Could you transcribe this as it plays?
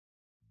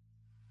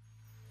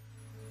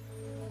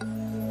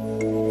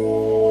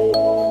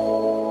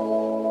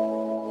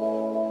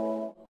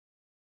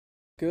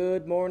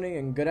Good morning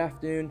and good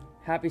afternoon.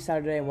 Happy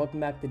Saturday and welcome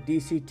back to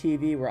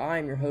DCTV, where I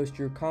am your host,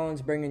 Drew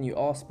Collins, bringing you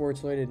all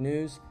sports-related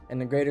news in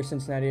the greater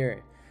Cincinnati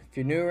area. If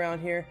you're new around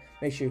here,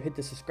 make sure you hit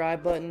the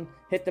subscribe button,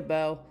 hit the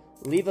bell,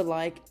 leave a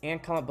like,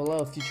 and comment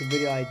below future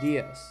video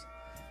ideas.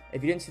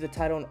 If you didn't see the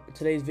title of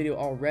today's video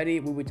already,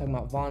 we'll be talking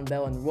about Vonn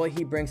and what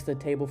he brings to the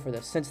table for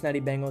the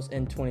Cincinnati Bengals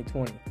in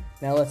 2020.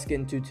 Now let's get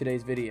into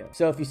today's video.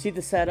 So if you see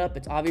the setup,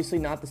 it's obviously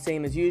not the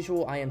same as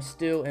usual. I am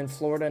still in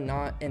Florida,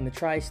 not in the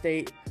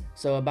tri-state.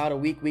 So about a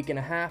week and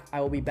a half,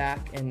 I will be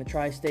back in the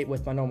tri-state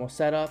with my normal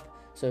setup.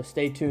 So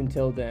stay tuned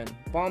till then.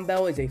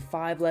 Vonn is a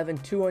 5'11",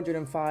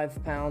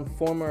 205-pound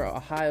former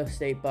Ohio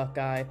State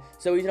Buckeye.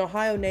 So he's an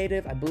Ohio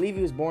native. I believe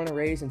he was born and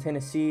raised in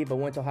Tennessee, but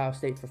went to Ohio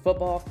State for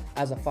football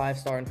as a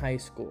 5-star in high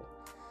school.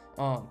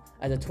 The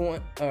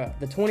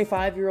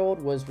 25-year-old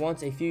was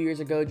once a few years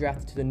ago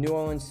drafted to the New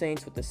Orleans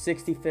Saints with the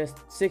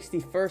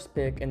 61st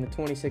pick in the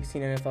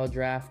 2016 NFL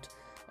Draft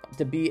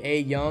to be a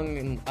young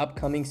and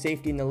upcoming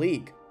safety in the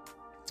league.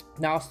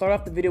 Now I'll start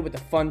off the video with a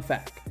fun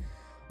fact.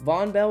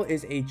 Vonn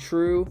is a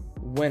true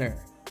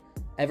winner.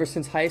 Ever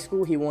since high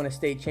school, he won a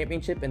state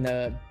championship in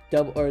the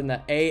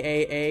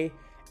AAA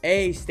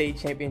state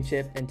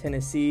championship in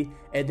Tennessee,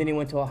 and then he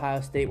went to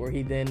Ohio State, where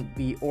he then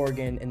beat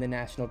Oregon in the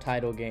national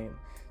title game.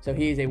 So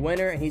he is a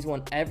winner, and he's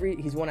won at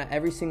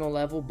every single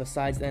level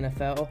besides the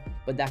NFL,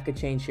 but that could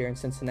change here in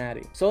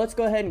Cincinnati. So let's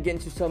go ahead and get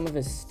into some of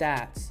his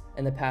stats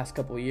in the past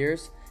couple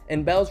years.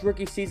 In Bell's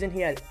rookie season,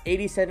 he had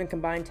 87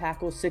 combined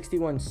tackles,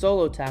 61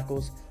 solo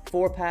tackles,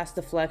 4 pass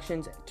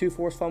deflections, 2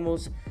 forced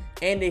fumbles,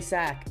 and a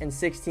sack in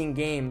 16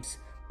 games,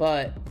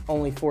 but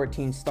only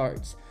 14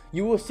 starts.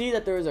 You will see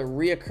that there is a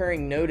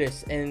reoccurring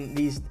notice in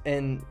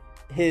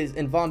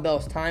Vonn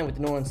Bell's time with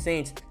the New Orleans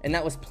Saints, and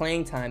that was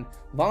playing time.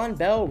 Vonn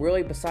Bell,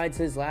 really, besides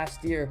his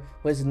last year,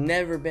 has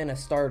never been a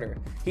starter.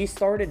 He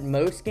started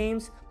most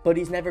games, but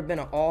he's never been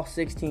an all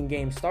 16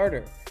 game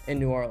starter in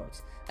New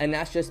Orleans. And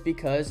that's just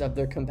because of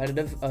their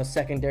competitive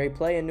secondary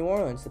play in New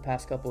Orleans the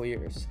past couple of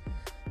years.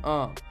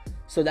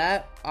 So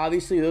that,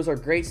 obviously, those are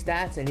great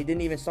stats, and he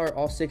didn't even start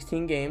all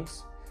 16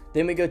 games.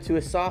 Then we go to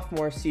his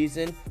sophomore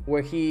season,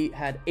 where he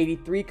had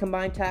 83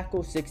 combined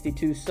tackles,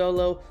 62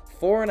 solo,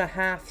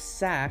 4.5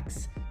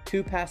 sacks,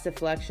 2 pass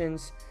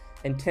deflections,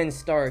 and 10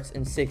 starts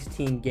in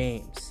 16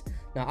 games.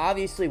 Now,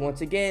 obviously, once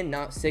again,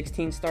 not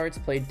 16 starts,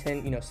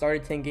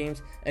 started 10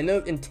 games. And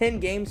in 10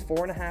 games,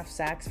 4.5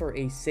 sacks for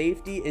a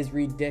safety is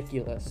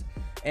ridiculous.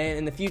 And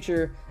in the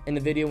future, in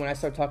the video, when I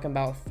start talking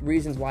about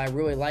reasons why I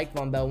really like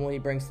Vonn Bell and what he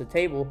brings to the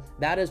table,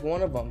 that is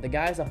one of them. The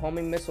guy's a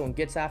homing missile and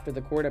gets after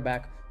the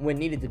quarterback when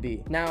needed to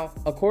be. Now,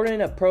 according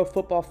to Pro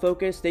Football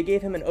Focus, they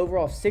gave him an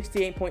overall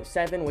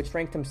 68.7, which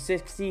ranked him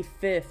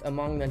 65th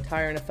among the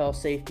entire NFL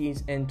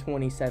safeties in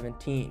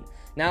 2017.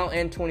 Now,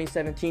 in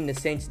 2017, the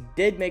Saints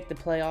did make the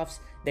playoffs.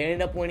 They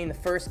ended up winning the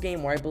first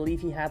game, where I believe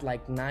he had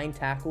like 9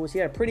 tackles. He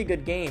had a pretty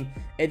good game,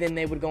 and then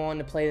they would go on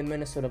to play the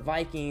Minnesota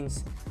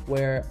Vikings,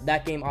 where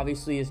that game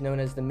obviously is known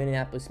as the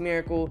Minneapolis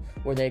Miracle,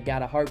 where they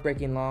got a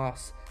heartbreaking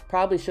loss.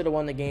 Probably should have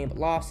won the game, but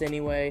lost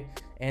anyway.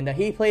 And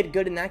he played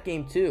good in that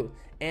game too.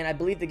 And I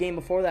believe the game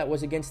before that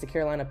was against the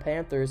Carolina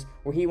Panthers,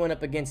 where he went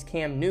up against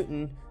Cam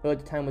Newton, who at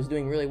the time was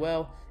doing really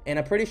well. And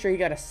I'm pretty sure he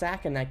got a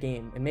sack in that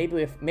game, and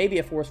maybe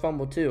a forced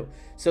fumble too.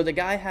 So the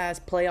guy has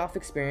playoff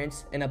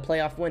experience and a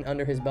playoff win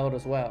under his belt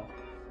as well.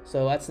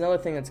 So that's another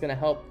thing that's going to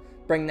help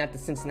bring that to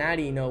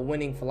Cincinnati,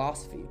 winning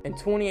philosophy. In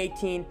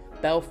 2018,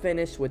 Bell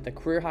finished with a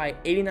career-high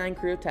 89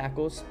 career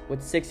tackles,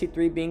 with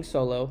 63 being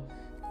solo,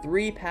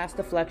 3 pass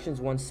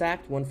deflections, 1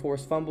 sacked, 1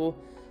 forced fumble,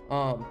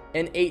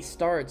 and 8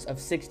 starts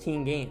of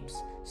 16 games.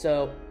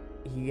 So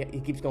he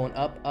keeps going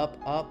up.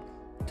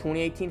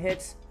 2018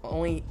 hits,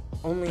 only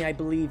I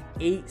believe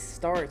 8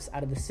 starts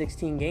out of the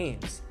 16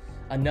 games.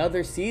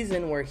 Another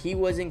season where he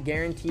wasn't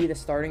guaranteed a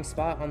starting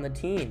spot on the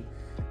team.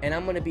 And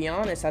I'm going to be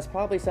honest, that's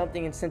probably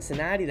something in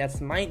Cincinnati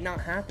that might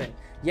not happen.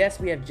 Yes,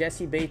 we have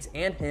Jesse Bates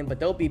and him, but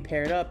they'll be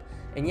paired up.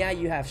 And yeah,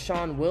 you have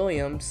Sean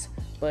Williams,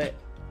 but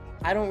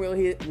I don't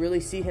really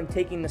see him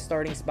taking the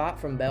starting spot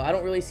from Bell. I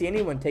don't really see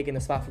anyone taking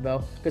the spot for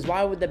Bell, because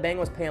why would the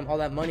Bengals pay him all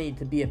that money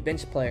to be a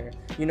bench player?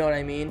 You know what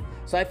I mean?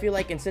 So I feel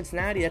like in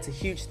Cincinnati, that's a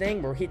huge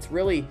thing where it's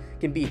really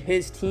can be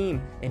his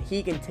team and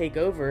he can take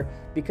over,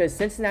 because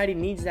Cincinnati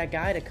needs that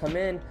guy to come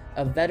in,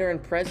 a veteran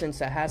presence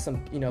that has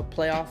some,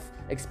 playoff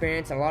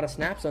experience and a lot of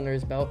snaps under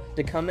his belt,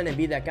 to come in and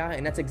be that guy.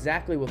 And that's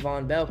exactly what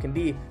Vonn Bell can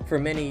be for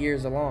many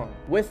years along.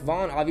 With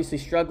Vonn obviously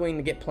struggling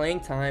to get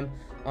playing time,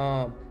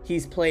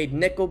 he's played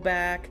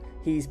nickelback.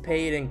 He's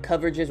played in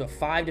coverages with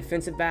 5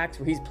 defensive backs,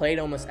 where he's played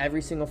almost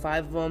every single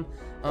 5 of them.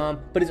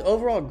 But his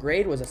overall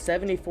grade was a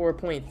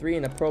 74.3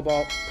 in the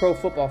Pro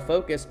Football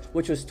Focus,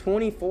 which was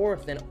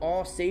 24th in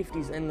all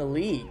safeties in the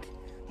league,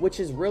 which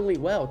is really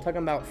well.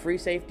 Talking about free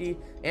safety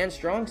and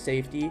strong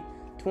safety,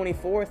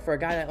 24th for a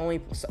guy that only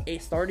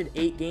started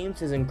 8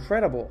 games is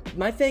incredible.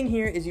 My thing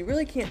here is you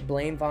really can't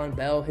blame Vonn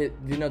Bell.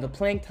 The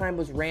playing time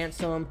was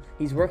ransom.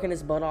 He's working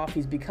his butt off.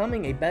 He's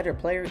becoming a better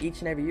player each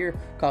and every year,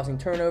 causing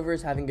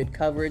turnovers, having good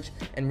coverage,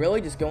 and really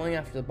just going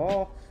after the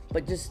ball.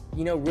 But just,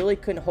 really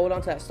couldn't hold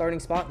on to that starting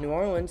spot in New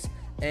Orleans.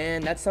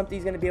 and that's something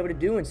he's going to be able to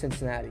do in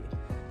Cincinnati.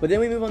 But then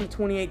we move on to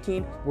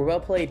 2018, where Bell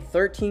played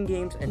 13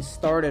 games and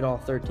started all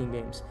 13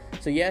 games.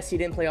 So yes, he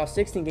didn't play all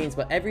 16 games,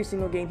 but every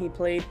single game he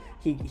played,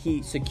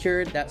 he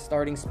secured that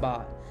starting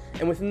spot.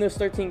 And within those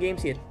 13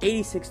 games, he had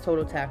 86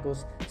 total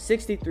tackles,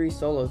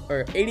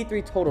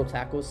 83 total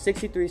tackles,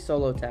 63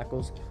 solo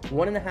tackles,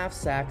 1.5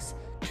 sacks,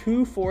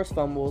 2 forced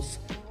fumbles,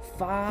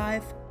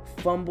 5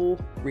 fumble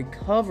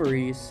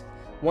recoveries,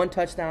 1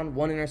 touchdown,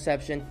 1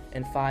 interception,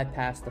 and 5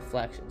 pass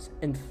deflections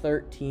in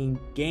 13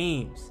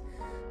 games.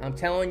 I'm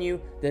telling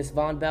you, this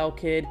Vonn Bell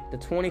kid, the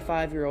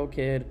 25-year-old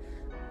kid,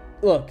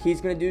 look,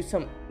 he's going to do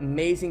some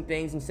amazing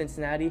things in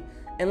Cincinnati.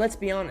 And let's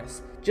be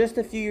honest, just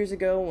a few years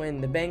ago when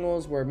the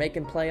Bengals were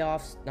making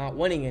playoffs, not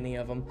winning any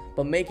of them,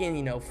 but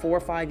making, 4 or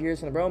 5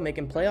 years in a row,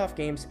 making playoff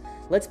games,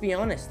 let's be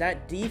honest,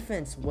 that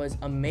defense was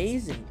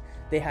amazing.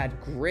 They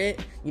had grit.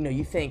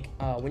 You think,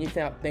 when you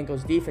think about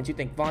Bengals defense, you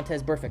think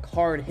Vontaze Burfict,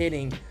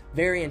 hard-hitting,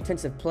 very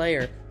intensive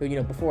player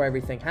who, before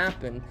everything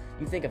happened,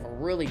 you think of a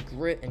really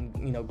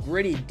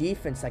gritty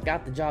defense that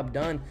got the job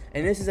done.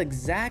 And this is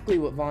exactly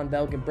what Vonn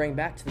Bell can bring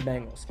back to the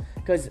Bengals.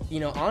 Because,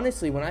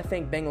 honestly, when I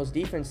think Bengals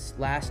defense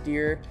last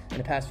year and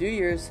the past few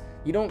years,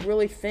 you don't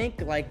really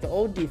think like the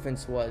old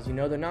defense was.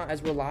 They're not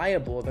as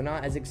reliable. They're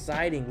not as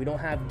exciting. We don't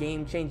have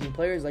game-changing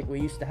players like we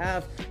used to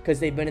have because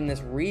they've been in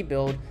this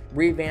rebuild,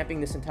 revamping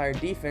this entire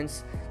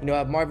defense.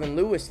 Marvin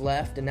Lewis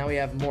left, and now we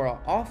have more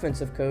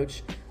offensive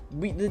coach.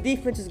 The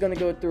defense is going to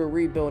go through a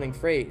rebuilding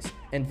phase,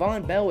 and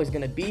Vonn Bell is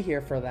going to be here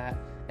for that.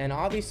 And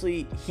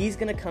obviously, he's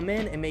going to come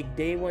in and make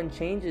day one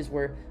changes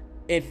where,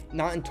 if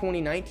not in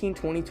 2019,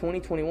 2020,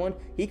 21,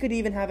 he could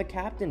even have a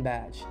captain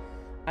badge.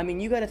 I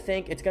mean, you got to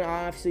think it's going to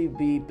obviously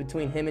be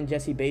between him and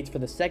Jesse Bates for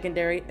the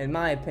secondary, in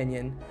my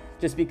opinion,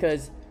 just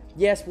because,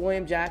 yes,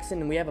 William Jackson,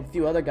 and we have a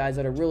few other guys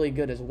that are really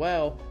good as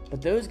well,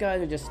 but those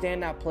guys are just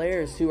standout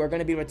players who are going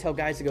to be able to tell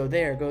guys to go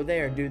there,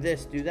 do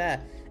this, do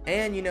that.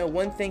 And,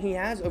 one thing he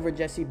has over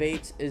Jesse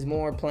Bates is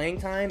more playing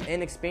time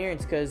and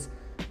experience because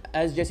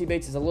as Jesse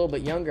Bates is a little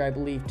bit younger, I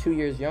believe 2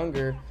 years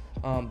younger,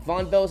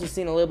 Vonn Bell has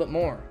seen a little bit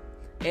more.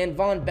 And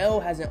Vonn Bell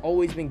hasn't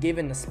always been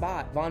given the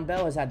spot. Vonn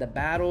Bell has had to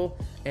battle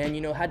and,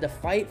 had to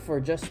fight for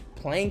just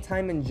playing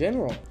time in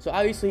general. So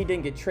obviously he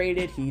didn't get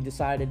traded. He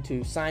decided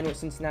to sign with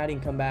Cincinnati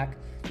and come back,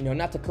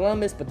 not to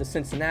Columbus, but to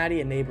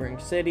Cincinnati, a neighboring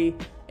city.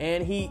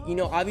 And he,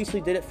 obviously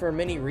did it for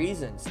many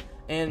reasons.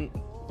 And,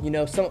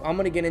 so I'm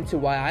going to get into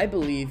why I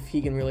believe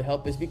he can really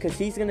help is because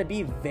he's going to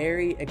be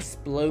very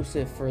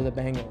explosive for the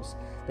Bengals.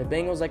 The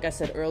Bengals, like I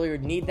said earlier,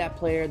 need that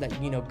player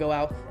that, go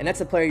out, and that's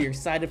the player you're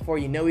excited for.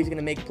 He's going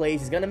to make plays.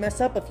 He's going to mess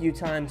up a few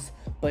times,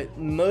 but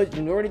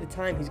majority of the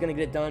time, he's going to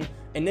get it done.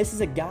 And this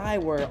is a guy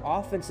where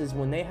offenses,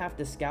 when they have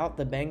to scout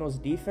the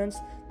Bengals defense,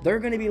 they're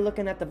going to be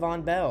looking at the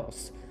Vonn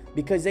Bells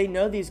because they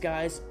know these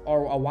guys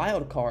are a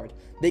wild card.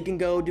 They can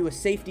go do a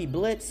safety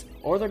blitz,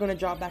 or they're going to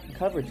drop back in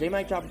coverage. They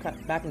might drop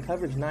back in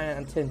coverage 9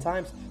 out of 10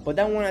 times, but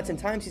that 1 out of 10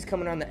 times, he's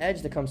coming on the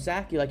edge to come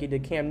sack you like he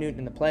did Cam Newton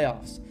in the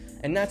playoffs.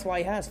 And that's why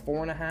he has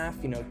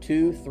 4.5,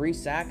 2, 3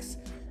 sacks.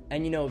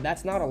 And,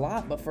 that's not a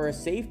lot, but for a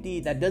safety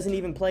that doesn't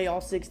even play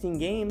all 16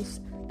 games,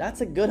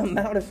 that's a good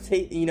amount of,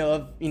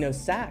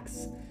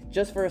 sacks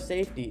just for a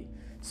safety.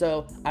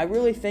 So I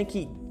really think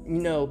he,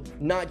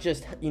 not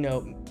just,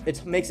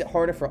 it makes it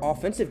harder for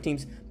offensive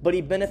teams, but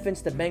he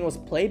benefits the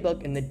Bengals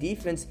playbook and the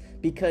defense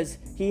because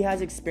he has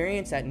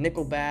experience at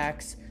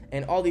nickelbacks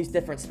and all these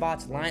different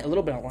spots, a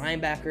little bit of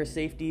linebacker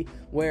safety,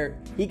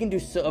 where he can do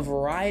a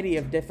variety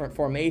of different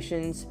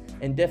formations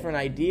and different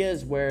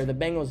ideas where the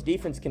Bengals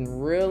defense can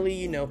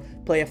really,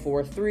 play a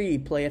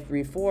 4-3, play a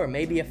 3-4,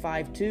 maybe a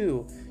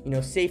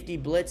 5-2, safety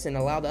blitz and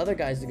allow the other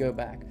guys to go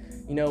back.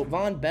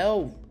 Vonn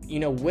Bell,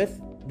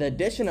 with the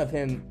addition of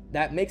him,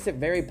 that makes it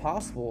very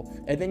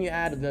possible. And then you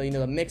add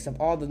the mix of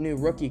all the new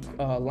rookie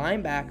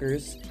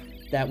linebackers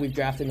that we've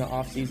drafted in the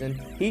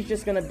offseason. He's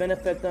just going to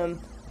benefit them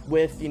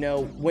with,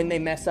 when they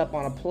mess up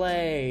on a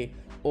play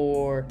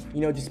or,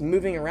 just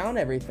moving around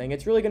everything.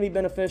 It's really going to be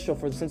beneficial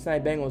for the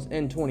Cincinnati Bengals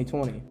in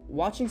 2020.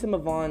 Watching some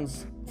of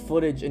Vonn's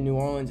footage in New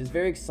Orleans is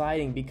very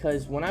exciting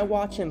because when I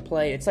watch him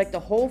play, it's like the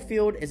whole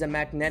field is a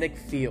magnetic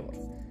field.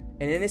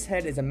 And in his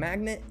head is a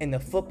magnet, and the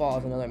football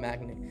is another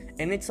magnet.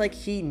 And it's like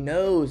he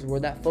knows where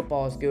that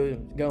football is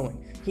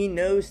going. He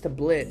knows to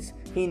blitz.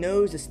 He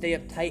knows to stay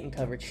up tight in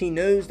coverage. He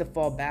knows to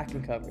fall back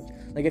in coverage.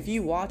 Like, if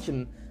you watch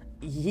him,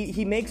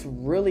 he makes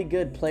really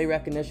good play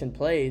recognition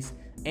plays.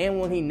 And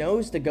when he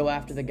knows to go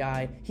after the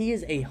guy, he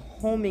is a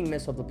homing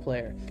missile to the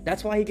player.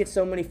 That's why he gets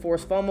so many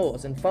forced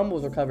fumbles and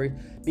fumbles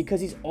recovered,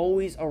 because he's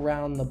always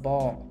around the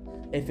ball.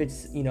 If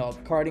it's,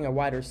 guarding a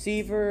wide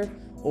receiver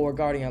or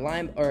guarding a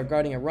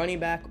running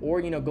back,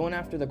 or, going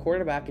after the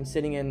quarterback and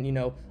sitting in,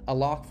 a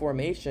lock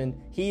formation,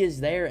 he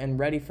is there and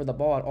ready for the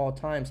ball at all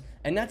times.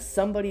 And that's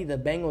somebody the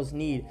Bengals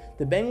need.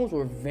 The Bengals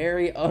were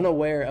very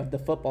unaware of the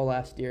football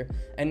last year,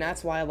 and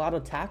that's why a lot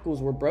of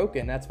tackles were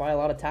broken. That's why a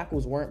lot of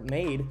tackles weren't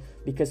made,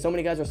 because so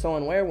many guys are so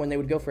unaware when they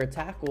would go for a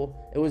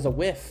tackle, it was a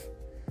whiff.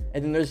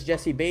 And then there's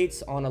Jesse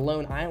Bates on a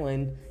lone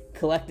island,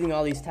 collecting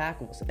all these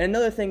tackles. And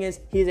another thing is,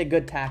 he's a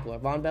good tackler.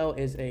 Vonn Bell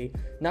is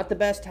not the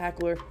best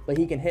tackler, but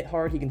he can hit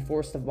hard, he can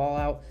force the ball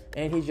out,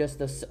 and he's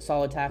just a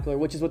solid tackler,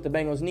 which is what the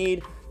Bengals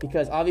need,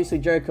 because obviously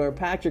Jericho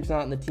Patrick's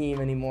not on the team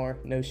anymore.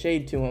 No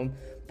shade to him,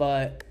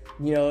 but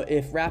you know,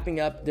 if wrapping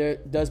up there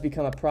does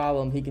become a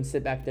problem, he can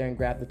sit back there and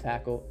grab the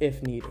tackle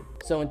if needed.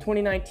 So in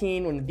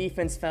 2019, when the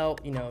defense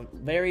felt, you know,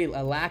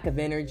 a lack of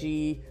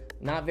energy,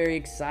 not very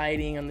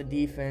exciting on the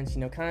defense,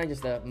 you know, kind of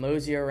just a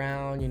mosey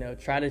around, you know,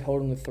 try to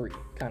hold them to 3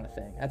 kind of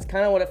thing. That's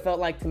kind of what it felt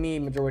like to me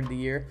majority of the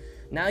year.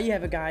 Now you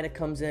have a guy that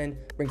comes in,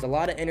 brings a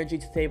lot of energy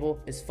to the table,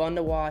 is fun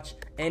to watch,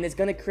 and is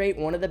going to create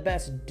one of the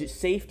best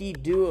safety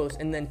duos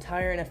in the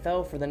entire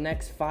NFL for the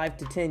next 5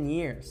 to 10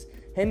 years.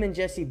 Him and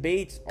Jessie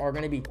Bates are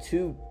going to be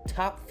 2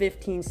 top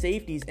 15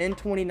 safeties in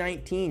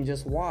 2019.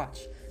 Just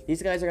watch.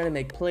 These guys are going to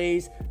make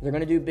plays. They're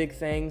going to do big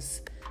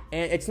things.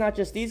 And it's not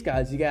just these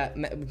guys. You got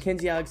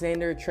Mackenzie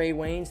Alexander, Trey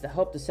Waynes that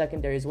help the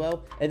secondary as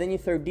well. And then you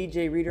throw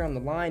DJ Reader on the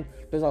line.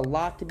 There's a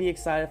lot to be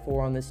excited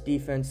for on this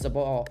defensive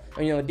ball,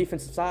 or, you know,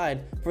 defensive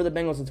side for the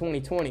Bengals in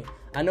 2020.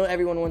 I know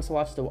everyone wants to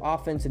watch the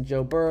offense and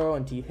Joe Burrow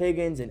and T.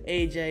 Higgins and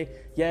AJ.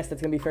 Yes,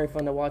 that's going to be very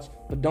fun to watch,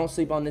 but don't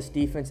sleep on this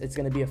defense. It's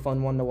going to be a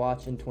fun one to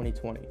watch in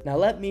 2020. Now,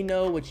 let me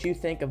know what you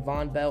think of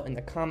Vonn Bell in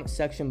the comment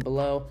section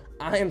below.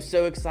 I am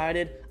so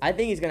excited. I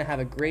think he's going to have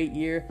a great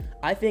year.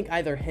 I think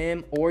either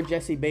him or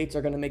Jessie Bates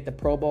are going to make the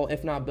Pro Bowl,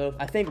 if not both.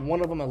 I think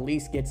one of them at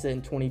least gets it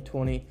in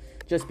 2020,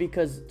 just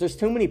because there's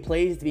too many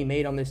plays to be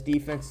made on this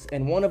defense,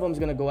 and one of them is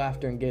going to go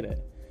after and get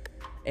it.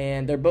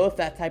 And they're both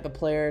that type of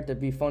player to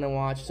be fun to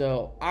watch.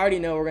 So I already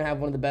know we're going to have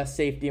one of the best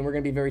safety, and we're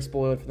going to be very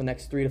spoiled for the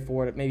next 3 to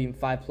 4, maybe even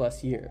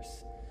 5+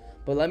 years.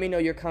 But let me know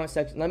your comment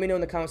section. Let me know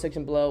in the comment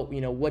section below,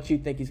 you know, what you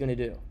think he's going to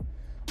do.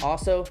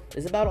 Also,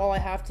 this is about all I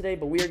have today,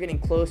 but we are getting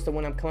close to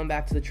when I'm coming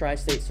back to the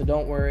Tri-State, so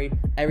don't worry.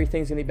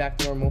 Everything's going to be back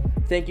to normal.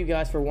 Thank you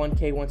guys for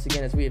 1K once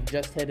again, as we have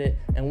just hit it.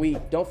 And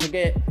don't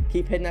forget,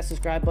 keep hitting that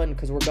subscribe button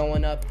because we're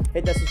going up.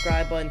 Hit that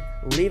subscribe button.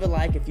 Leave a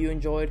like if you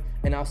enjoyed,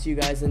 and I'll see you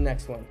guys in the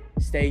next one.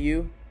 Stay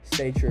you,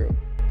 stay true.